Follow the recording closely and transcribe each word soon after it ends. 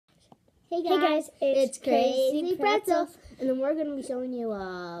Hey guys, it's Crazy Pretzels. And then we're going to be showing you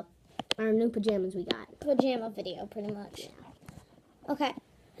our new pajamas we got. Pajama video, pretty much. Yeah. Okay,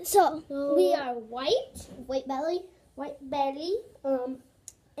 so we are white belly,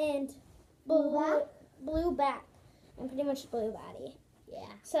 and blue back, and pretty much blue body. Yeah.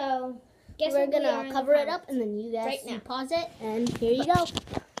 So, guess we're what going to cover it up, and then you guys now. Pause it, and here you go.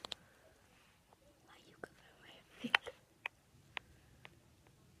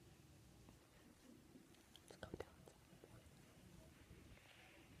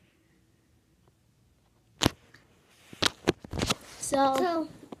 So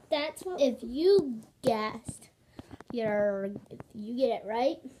that's what. If you guessed, if you get it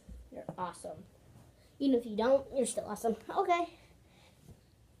right, you're awesome. Even if you don't, you're still awesome. Okay.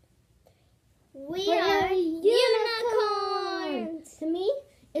 We are unicorns. To me,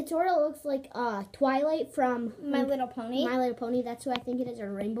 it sort of looks like Twilight from My Little Pony. My Little Pony. That's who I think it is,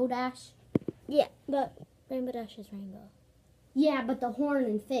 or Rainbow Dash. Yeah, but Rainbow Dash is rainbow. Yeah, but the horn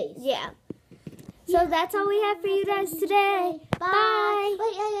and face. Yeah. So that's all we have for you guys today. Bye.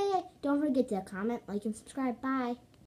 Wait. Don't forget to comment, like, and subscribe. Bye.